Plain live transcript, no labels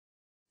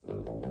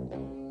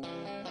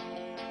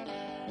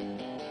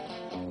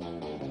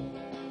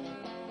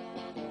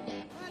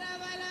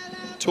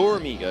Tour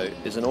Amigo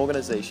is an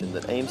organisation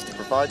that aims to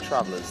provide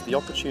travellers the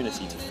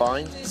opportunity to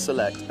find,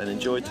 select and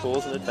enjoy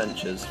tours and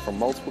adventures from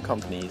multiple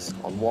companies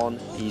on one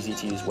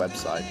easy-to-use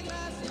website.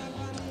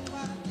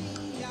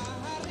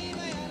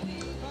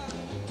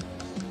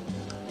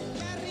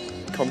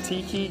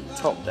 Kontiki,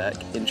 Top Deck,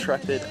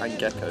 Intrepid and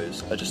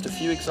Geckos are just a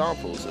few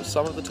examples of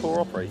some of the tour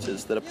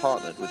operators that are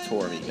partnered with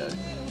Tour Amigo.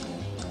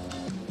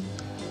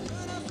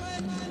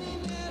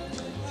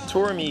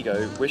 Tour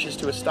Amigo wishes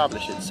to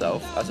establish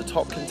itself as a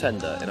top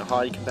contender in a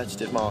highly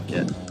competitive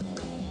market.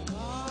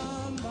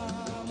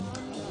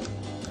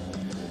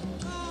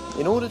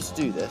 In order to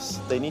do this,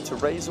 they need to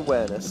raise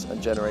awareness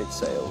and generate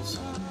sales.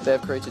 They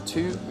have created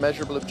two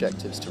measurable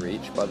objectives to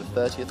reach by the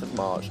 30th of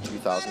March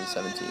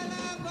 2017.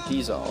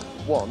 These are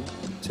 1.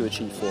 To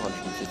achieve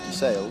 450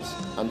 sales,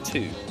 and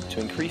 2. To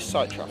increase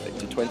site traffic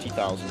to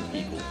 20,000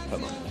 people per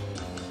month.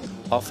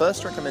 Our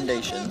first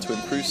recommendation to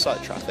improve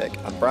site traffic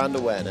and brand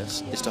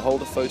awareness is to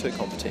hold a photo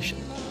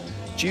competition.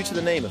 Due to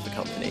the name of the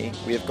company,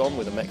 we have gone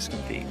with a Mexican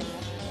theme.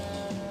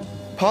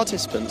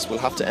 Participants will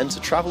have to enter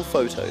travel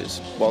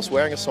photos whilst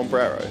wearing a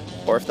sombrero,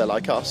 or if they're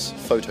like us,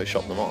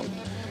 Photoshop them on.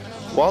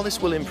 While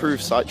this will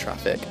improve site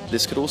traffic,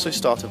 this could also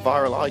start a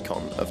viral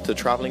icon of the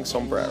travelling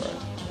sombrero.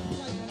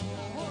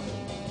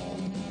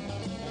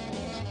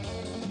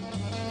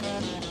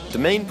 The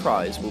main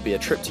prize will be a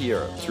trip to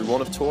Europe through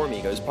one of Tour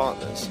Amigo's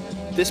partners.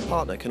 This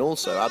partner can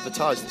also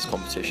advertise this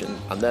competition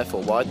and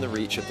therefore widen the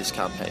reach of this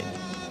campaign.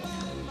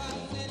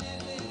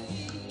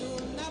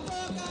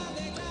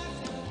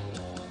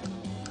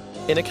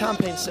 In a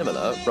campaign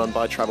similar, run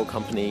by travel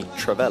company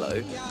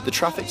Travello, the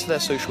traffic to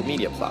their social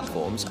media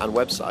platforms and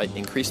website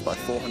increased by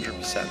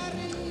 400%.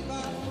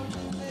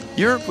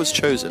 Europe was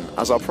chosen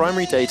as our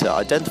primary data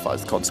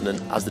identifies the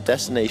continent as the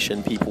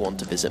destination people want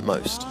to visit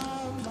most.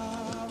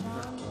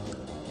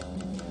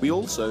 We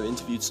also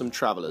interviewed some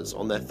travellers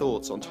on their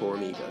thoughts on Tour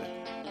Amigo.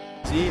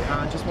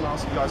 And just want to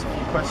ask you guys a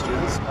few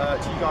questions.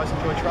 Do you guys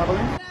enjoy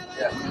travelling?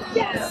 Yeah.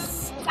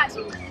 Yes. It's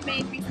actually one of the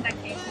main reasons I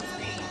came to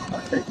Spain.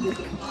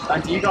 Okay.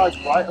 And do you guys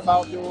write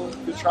about your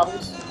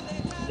travels?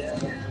 Yeah.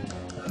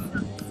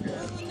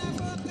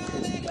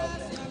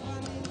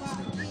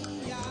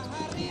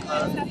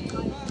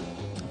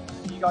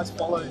 Do you guys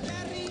follow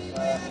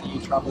any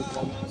travel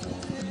bloggers?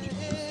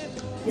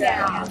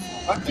 Yeah.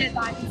 Okay.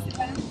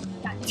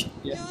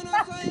 Yeah.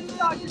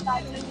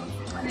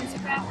 On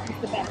Instagram is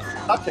the best.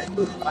 Okay,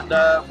 cool.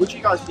 And would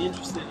you guys be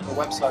interested in a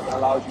website that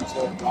allows you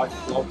to write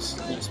blogs,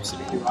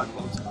 specifically write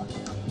blogs about it?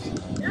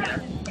 Yeah.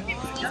 If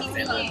it's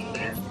easy to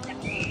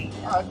use.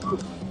 Cool.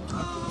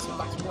 So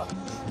thanks for that.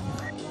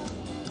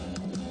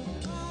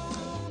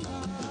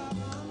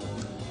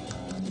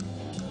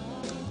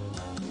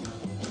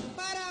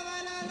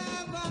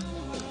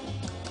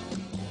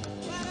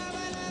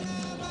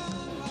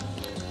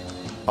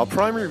 Our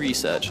primary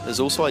research has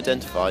also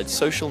identified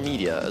social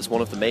media as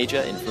one of the major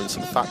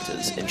influencing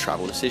factors in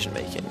travel decision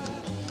making.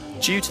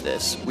 Due to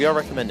this, we are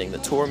recommending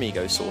that Tour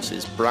Amigo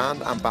sources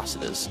brand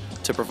ambassadors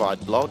to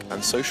provide blog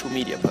and social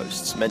media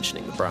posts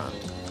mentioning the brand.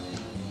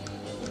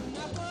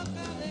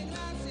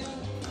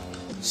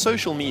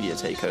 Social media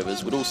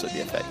takeovers would also be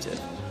effective.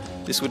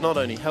 This would not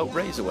only help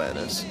raise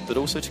awareness, but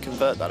also to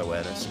convert that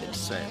awareness into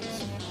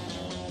sales.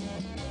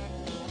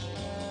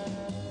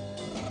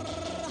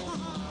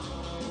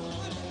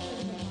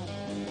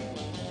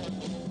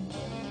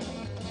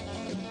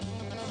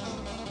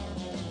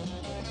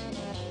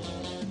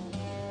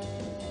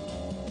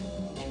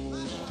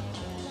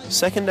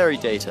 Secondary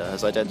data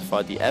has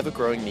identified the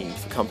ever-growing need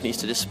for companies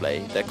to display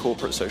their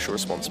corporate social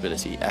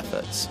responsibility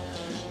efforts.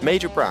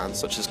 Major brands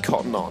such as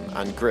Cotton On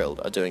and Grilled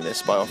are doing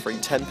this by offering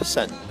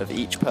 10% of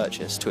each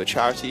purchase to a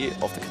charity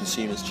of the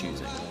consumer's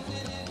choosing.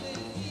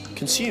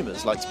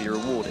 Consumers like to be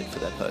rewarded for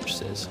their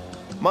purchases.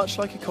 Much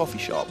like a coffee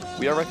shop,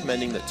 we are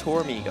recommending that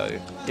Tour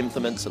Amigo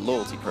implements a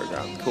loyalty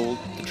program called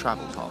the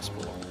Travel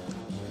Passport.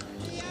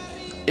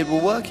 It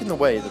will work in the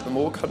way that the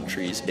more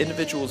countries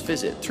individuals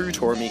visit through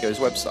Tour Amigo's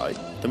website,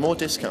 the more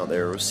discount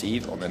they will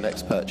receive on their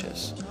next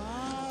purchase.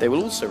 They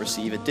will also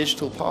receive a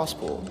digital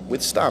passport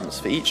with stamps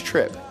for each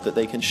trip that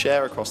they can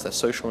share across their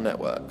social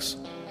networks.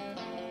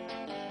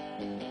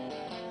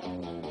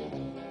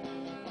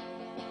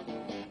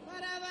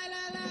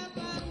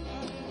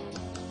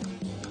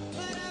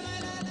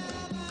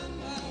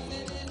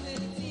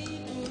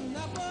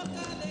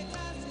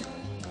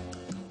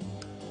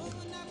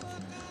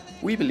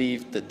 We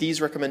believe that these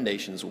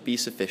recommendations will be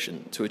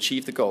sufficient to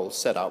achieve the goals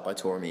set out by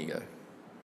Tour Amigo.